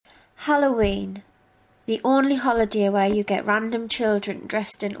Halloween, the only holiday where you get random children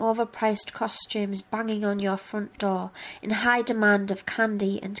dressed in overpriced costumes banging on your front door in high demand of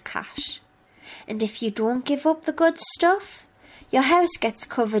candy and cash. And if you don't give up the good stuff, your house gets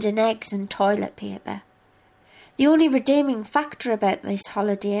covered in eggs and toilet paper. The only redeeming factor about this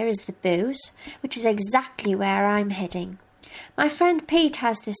holiday is the booze, which is exactly where I'm heading. My friend Pete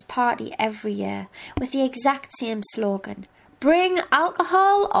has this party every year with the exact same slogan: bring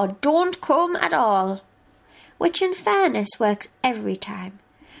alcohol or don't come at all. Which in fairness works every time.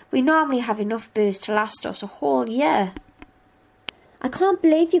 We normally have enough booze to last us a whole year. I can't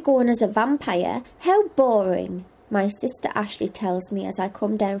believe you're going as a vampire. How boring, my sister Ashley tells me as I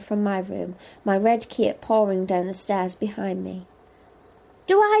come down from my room, my red cape pouring down the stairs behind me.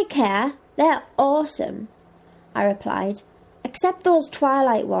 Do I care? They're awesome, I replied. Except those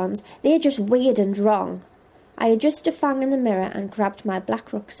Twilight ones, they're just weird and wrong. I adjusted a fang in the mirror and grabbed my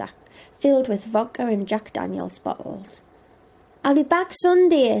black rucksack, filled with vodka and Jack Daniels bottles. I'll be back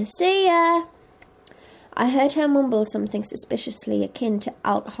Sunday. See ya! I heard her mumble something suspiciously akin to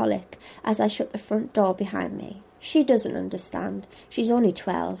alcoholic as I shut the front door behind me. She doesn't understand. She's only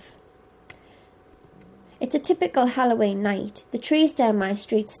 12. It's a typical Halloween night. The trees down my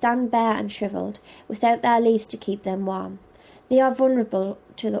street stand bare and shriveled, without their leaves to keep them warm. They are vulnerable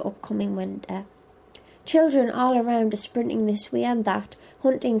to the upcoming winter. Children all around are sprinting this way and that,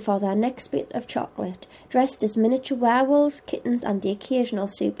 hunting for their next bit of chocolate, dressed as miniature werewolves, kittens and the occasional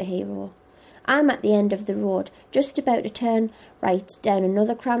superhero. I'm at the end of the road, just about to turn right down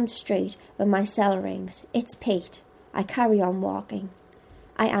another crammed street when my cell rings. It's Pete. I carry on walking.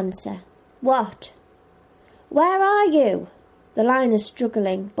 I answer. What? Where are you? The line is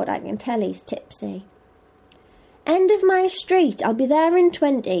struggling, but I can tell he's tipsy. End of my street. I'll be there in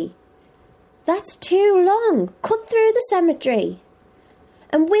 20. That's too long. Cut through the cemetery.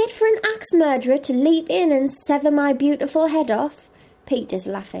 And wait for an axe murderer to leap in and sever my beautiful head off. Pete is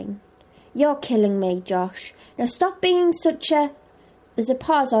laughing. You're killing me, Josh. Now stop being such a... There's a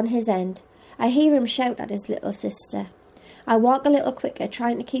pause on his end. I hear him shout at his little sister. I walk a little quicker,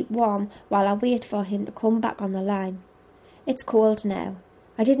 trying to keep warm while I wait for him to come back on the line. It's cold now.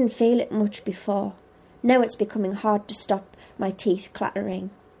 I didn't feel it much before. Now it's becoming hard to stop my teeth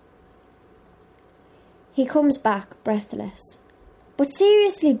clattering. He comes back, breathless. But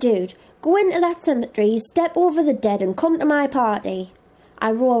seriously, dude, go into that cemetery, step over the dead and come to my party.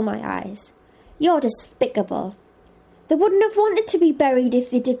 I roll my eyes. You're despicable. They wouldn't have wanted to be buried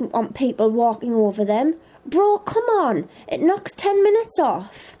if they didn't want people walking over them. Bro, come on. It knocks 10 minutes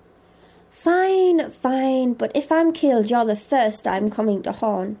off. Fine, but if I'm killed, you're the first I'm coming to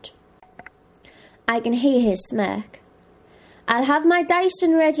haunt. I can hear his smirk. I'll have my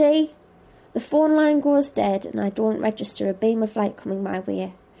Dyson ready. The phone line goes dead and I don't register a beam of light coming my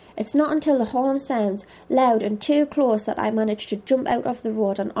way. It's not until the horn sounds loud and too close that I manage to jump out of the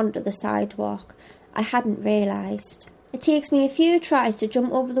road and onto the sidewalk. I hadn't realised. It takes me a few tries to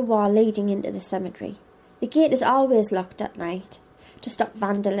jump over the wall leading into the cemetery. The gate is always locked at night to stop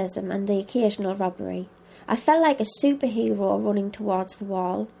vandalism and the occasional robbery. I felt like a superhero running towards the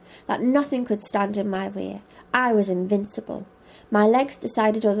wall, that nothing could stand in my way. I was invincible. My legs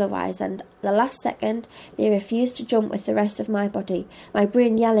decided otherwise, and the last second they refused to jump with the rest of my body, my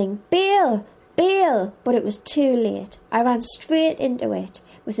brain yelling, Bail! Bail! But it was too late. I ran straight into it,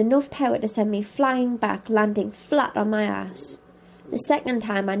 with enough power to send me flying back, landing flat on my ass. The second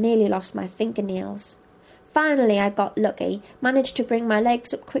time I nearly lost my fingernails. Finally I got lucky, managed to bring my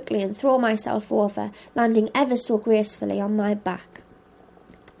legs up quickly and throw myself over, landing ever so gracefully on my back.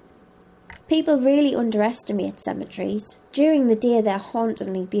 People really underestimate cemeteries. During the day they're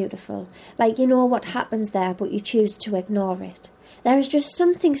hauntingly beautiful, like you know what happens there but you choose to ignore it. There is just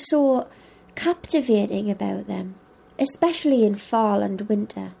something so captivating about them, especially in fall and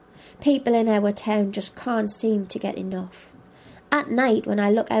winter. People in our town just can't seem to get enough. At night, when I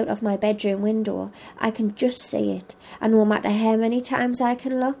look out of my bedroom window, I can just see it, and no matter how many times I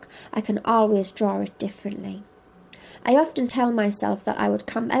can look, I can always draw it differently. I often tell myself that I would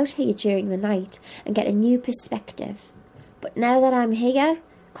camp out here during the night and get a new perspective. But now that I'm here,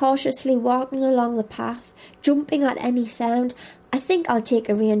 cautiously walking along the path, jumping at any sound, I think I'll take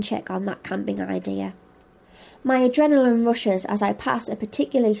a rain check on that camping idea. My adrenaline rushes as I pass a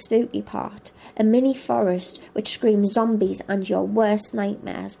particularly spooky part, a mini forest which screams zombies and your worst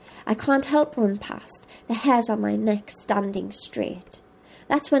nightmares. I can't help run past, the hairs on my neck standing straight.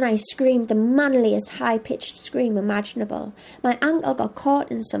 That's when I screamed the manliest high-pitched scream imaginable. My ankle got caught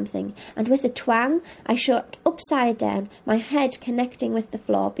in something, and with a twang, I shot upside down, my head connecting with the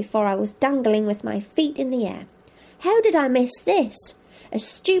floor before I was dangling with my feet in the air. How did I miss this? A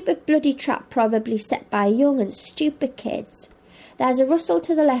stupid bloody trap probably set by young and stupid kids. There's a rustle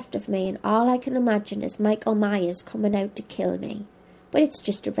to the left of me and all I can imagine is Michael Myers coming out to kill me. But it's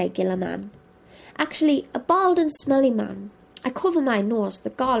just a regular man. Actually, a bald and smelly man. I cover my nose, the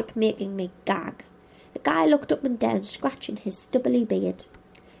garlic making me gag. The guy looked up and down, scratching his stubbly beard.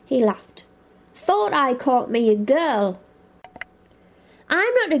 He laughed. Thought I caught me a girl.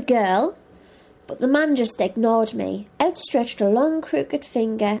 I'm not a girl. But the man just ignored me, outstretched a long crooked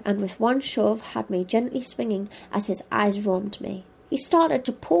finger and with one shove had me gently swinging as his eyes roamed me. He started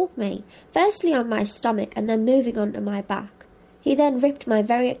to poke me, firstly on my stomach and then moving onto my back. He then ripped my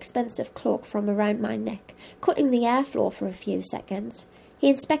very expensive cloak from around my neck, cutting the airflow for a few seconds. He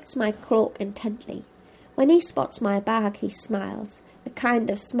inspects my cloak intently. When he spots my bag, he smiles, the kind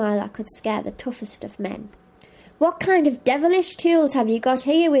of smile that could scare the toughest of men. What kind of devilish tools have you got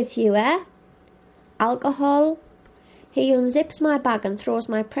here with you, eh? Alcohol? He unzips my bag and throws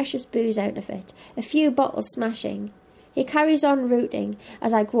my precious booze out of it, a few bottles smashing. He carries on rooting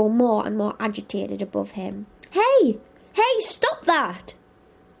as I grow more and more agitated above him. Hey! Hey, stop that!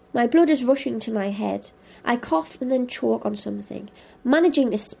 My blood is rushing to my head. I cough and then choke on something. Managing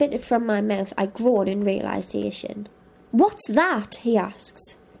to spit it from my mouth, I groan in realisation. What's that? He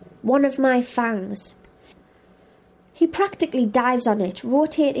asks. One of my fangs. He practically dives on it,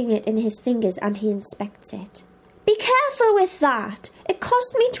 rotating it in his fingers, and he inspects it. Be careful with that! It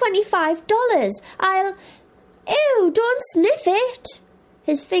cost me $25. Ew, don't sniff it!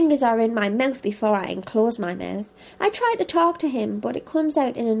 His fingers are in my mouth before I enclose my mouth. I try to talk to him, but it comes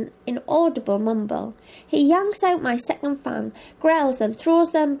out in an inaudible mumble. He yanks out my second fang, growls and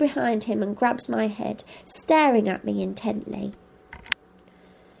throws them behind him and grabs my head, staring at me intently.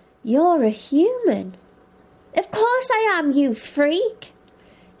 You're a human. Of course I am, you freak!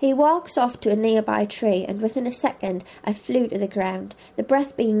 He walks off to a nearby tree, and within a second I flew to the ground, the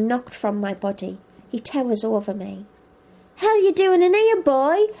breath being knocked from my body. He towers over me. Hell you doing in here,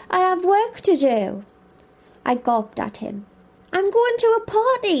 boy? I have work to do. I gulped at him. I'm going to a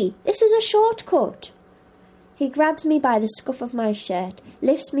party. This is a shortcut. He grabs me by the scuff of my shirt,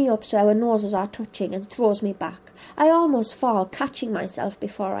 lifts me up so our noses are touching, and throws me back. I almost fall, catching myself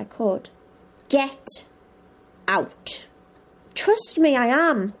before I could. Get out. Trust me, I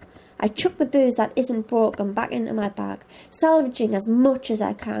am. I chuck the booze that isn't broken back into my bag, salvaging as much as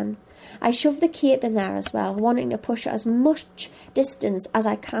I can. I shove the cape in there as well, wanting to push as much distance as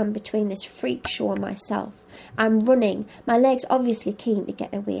I can between this freak show and myself. I'm running, my legs obviously keen to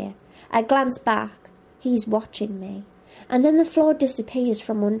get away. I glance back. He's watching me. And then the floor disappears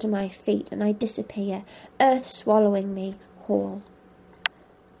from under my feet and I disappear, earth swallowing me whole.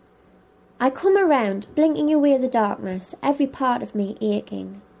 I come around, blinking away the darkness, every part of me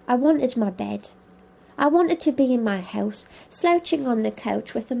aching. I wanted my bed. I wanted to be in my house, slouching on the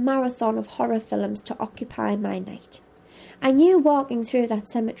couch with a marathon of horror films to occupy my night. I knew walking through that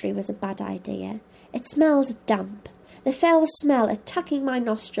cemetery was a bad idea. It smelled damp, the foul smell attacking my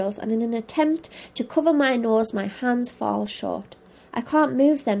nostrils, and in an attempt to cover my nose, my hands fall short. I can't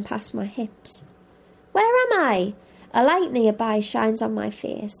move them past my hips. Where am I? A light nearby shines on my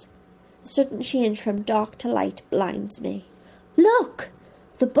face. The sudden change from dark to light blinds me. Look!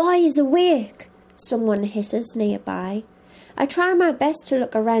 The boy is awake! Someone hisses nearby. I try my best to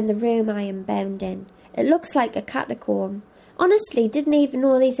look around the room I am bound in. It looks like a catacomb. Honestly, didn't even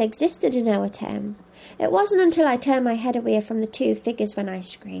know these existed in our town. It wasn't until I turned my head away from the two figures when I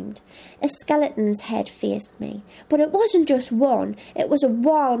screamed. A skeleton's head faced me. But it wasn't just one. It was a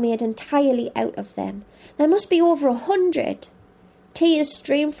wall made entirely out of them. There must be over 100. Tears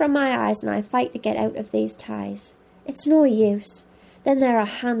stream from my eyes and I fight to get out of these ties. It's no use. Then there are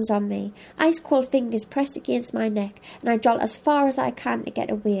hands on me, ice-cold fingers pressed against my neck, and I jolt as far as I can to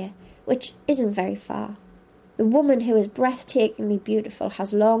get away, which isn't very far. The woman, who is breathtakingly beautiful,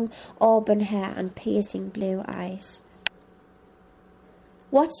 has long auburn hair and piercing blue eyes.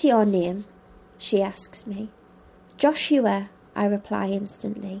 What's your name? She asks me. Joshua, I reply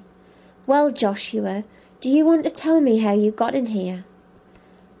instantly. Well, Joshua, do you want to tell me how you got in here?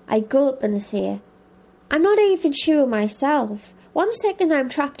 I gulp and say, I'm not even sure myself. One second I'm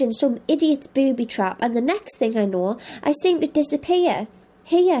trapped in some idiot's booby trap, and the next thing I know, I seem to disappear.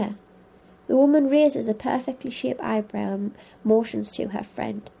 Here. The woman raises a perfectly shaped eyebrow and motions to her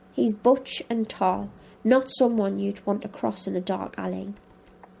friend. He's butch and tall, not someone you'd want to cross in a dark alley.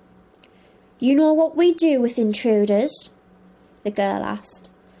 You know what we do with intruders? The girl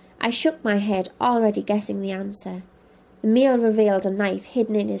asked. I shook my head, already guessing the answer. The male revealed a knife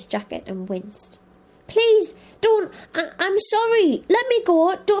hidden in his jacket and winced. Please, don't, I'm sorry, let me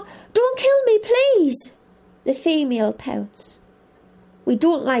go, don't kill me, please. The female pouts. We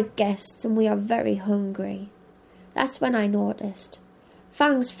don't like guests and we are very hungry. That's when I noticed.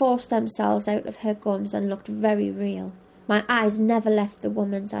 Fangs forced themselves out of her gums and looked very real. My eyes never left the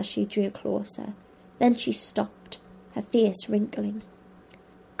woman's as she drew closer. Then she stopped, her face wrinkling.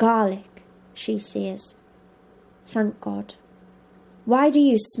 Garlic, she says. Thank God. Why do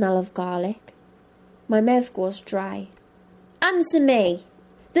you smell of garlic? My mouth goes dry. Answer me!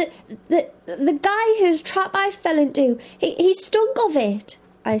 The guy whose trap I fell into, he stunk of it,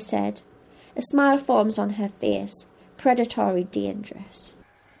 I said. A smile forms on her face, predatory dangerous.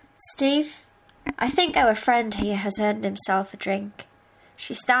 Steve, I think our friend here has earned himself a drink.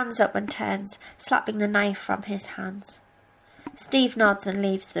 She stands up and turns, slapping the knife from his hands. Steve nods and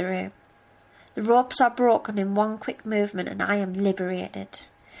leaves the room. The ropes are broken in one quick movement and I am liberated.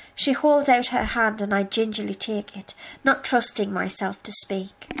 She holds out her hand and I gingerly take it, not trusting myself to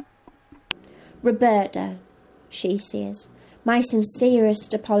speak. Roberta, she says, my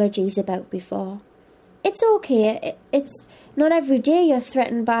sincerest apologies about before. It's okay. It's not every day you're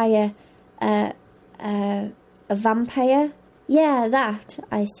threatened by a vampire. Yeah, that,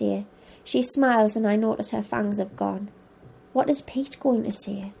 I say. She smiles and I notice her fangs have gone. What is Pete going to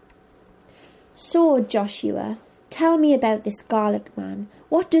say? So, Joshua, tell me about this garlic man.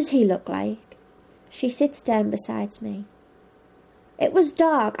 What does he look like? She sits down beside me. It was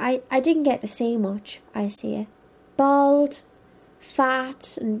dark. I didn't get to see much, I say. Bald,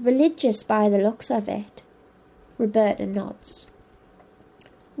 fat and religious by the looks of it. Roberta nods.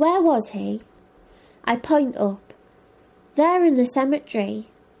 Where was he? I point up. There in the cemetery.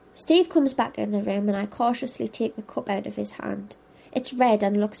 Steve comes back in the room and I cautiously take the cup out of his hand. It's red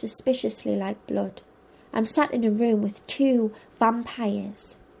and looks suspiciously like blood. I'm sat in a room with 2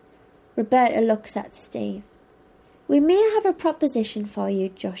 vampires. Roberta looks at Steve. We may have a proposition for you,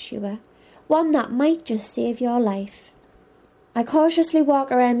 Joshua. One that might just save your life. I cautiously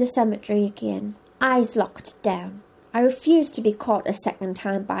walk around the cemetery again, eyes locked down. I refuse to be caught a second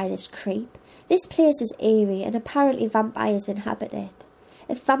time by this creep. This place is eerie and apparently vampires inhabit it.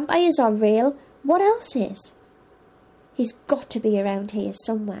 If vampires are real, what else is? He's got to be around here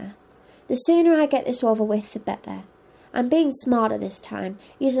somewhere. The sooner I get this over with, the better. I'm being smarter this time,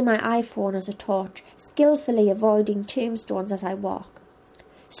 using my iPhone as a torch, skillfully avoiding tombstones as I walk.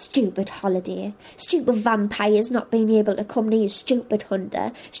 Stupid holiday. Stupid vampires not being able to come near stupid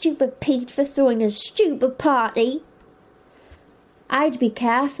hunter. Stupid Pete for throwing a stupid party. I'd be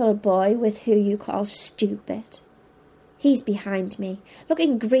careful, boy, with who you call stupid. He's behind me,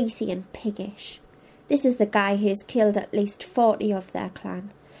 looking greasy and piggish. This is the guy who's killed at least 40 of their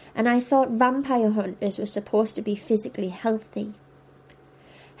clan, and I thought vampire hunters were supposed to be physically healthy.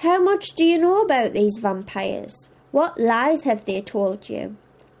 How much do you know about these vampires? What lies have they told you?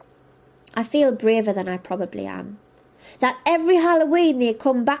 I feel braver than I probably am. That every Halloween they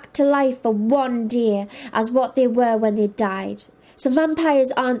come back to life for one day as what they were when they died. So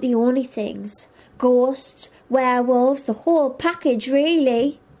vampires aren't the only things. Ghosts, werewolves, the whole package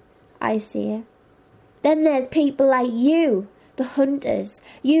really, I say. Then there's people like you, the hunters.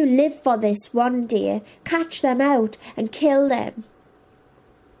 You live for this one day, catch them out and kill them.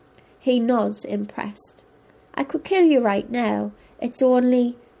 He nods, impressed. I could kill you right now. It's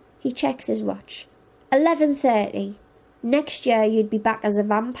only... He checks his watch. 11:30. Next year you'd be back as a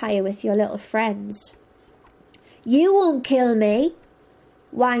vampire with your little friends. You won't kill me.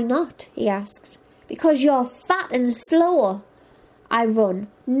 Why not? He asks. Because you're fat and slow. I run,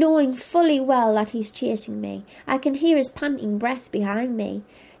 knowing fully well that he's chasing me. I can hear his panting breath behind me.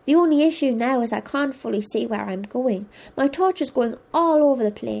 The only issue now is I can't fully see where I'm going. My torch is going all over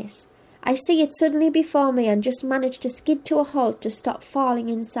the place. I see it suddenly before me and just manage to skid to a halt to stop falling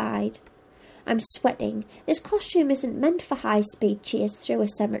inside. I'm sweating. This costume isn't meant for high-speed chase through a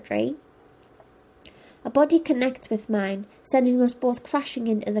cemetery. A body connects with mine, sending us both crashing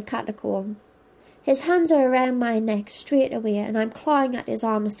into the catacomb. His hands are around my neck straight away, and I'm clawing at his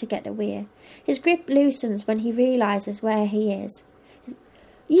arms to get away. His grip loosens when he realises where he is.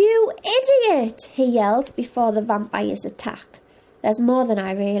 You idiot! He yells before the vampires attack. There's more than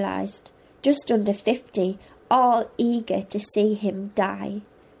I realised. Just under 50, all eager to see him die.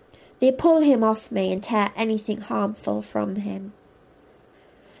 They pull him off me and tear anything harmful from him.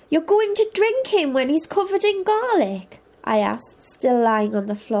 You're going to drink him when he's covered in garlic? I asked, still lying on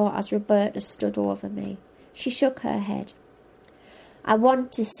the floor as Roberta stood over me. She shook her head. I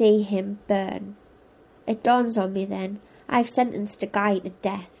want to see him burn. It dawns on me then. I've sentenced a guy to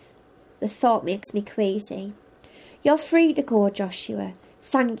death. The thought makes me queasy. You're free to go, Joshua.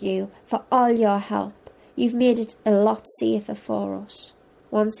 Thank you for all your help. You've made it a lot safer for us.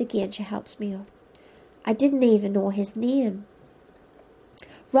 Once again she helps me up. I didn't even know his name.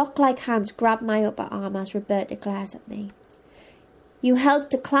 Rock-like hands grab my upper arm as Roberta glares at me. You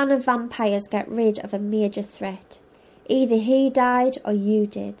helped a clan of vampires get rid of a major threat. Either he died or you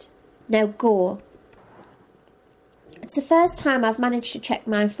did. Now go. It's the first time I've managed to check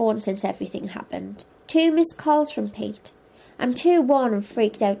my phone since everything happened. 2 missed calls from Pete. I'm too worn and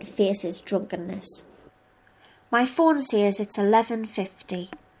freaked out to face his drunkenness. My phone says it's 11:50.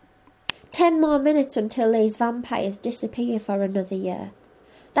 10 more minutes until these vampires disappear for another year.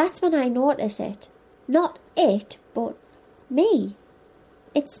 That's when I notice it. Not it, but me.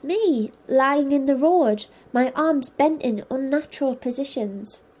 It's me, lying in the road, my arms bent in unnatural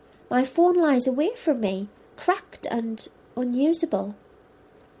positions. My phone lies away from me, cracked and unusable.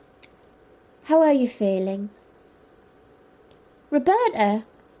 How are you feeling? Roberta,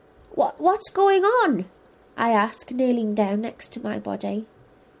 what's going on? I ask, kneeling down next to my body.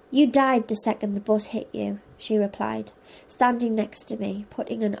 You died the second the bus hit you, she replied, standing next to me,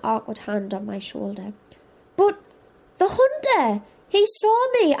 putting an awkward hand on my shoulder. But the hunter! He saw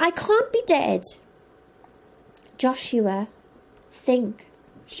me! I can't be dead! Joshua, think,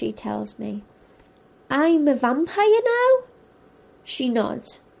 she tells me. I'm a vampire now? She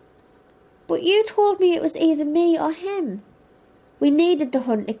nods. But you told me it was either me or him. We needed the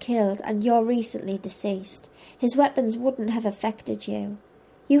hunter killed, and you're recently deceased. His weapons wouldn't have affected you.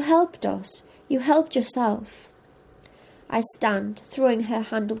 You helped us. You helped yourself. I stand, throwing her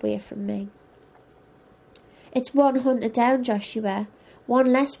hand away from me. It's one hunter down, Joshua.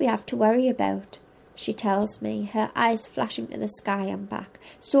 One less we have to worry about, she tells me, her eyes flashing to the sky and back,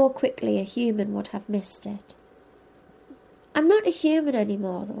 so quickly a human would have missed it. I'm not a human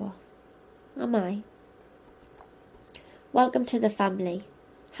anymore, though, am I? Welcome to the family.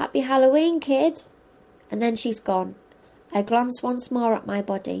 Happy Halloween, kid. And then she's gone. I glance once more at my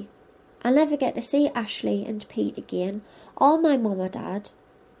body. I'll never get to see Ashley and Pete again, or my mum or dad.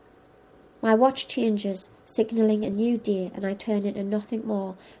 My watch changes, signalling a new day, and I turn into nothing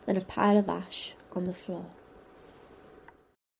more than a pile of ash on the floor.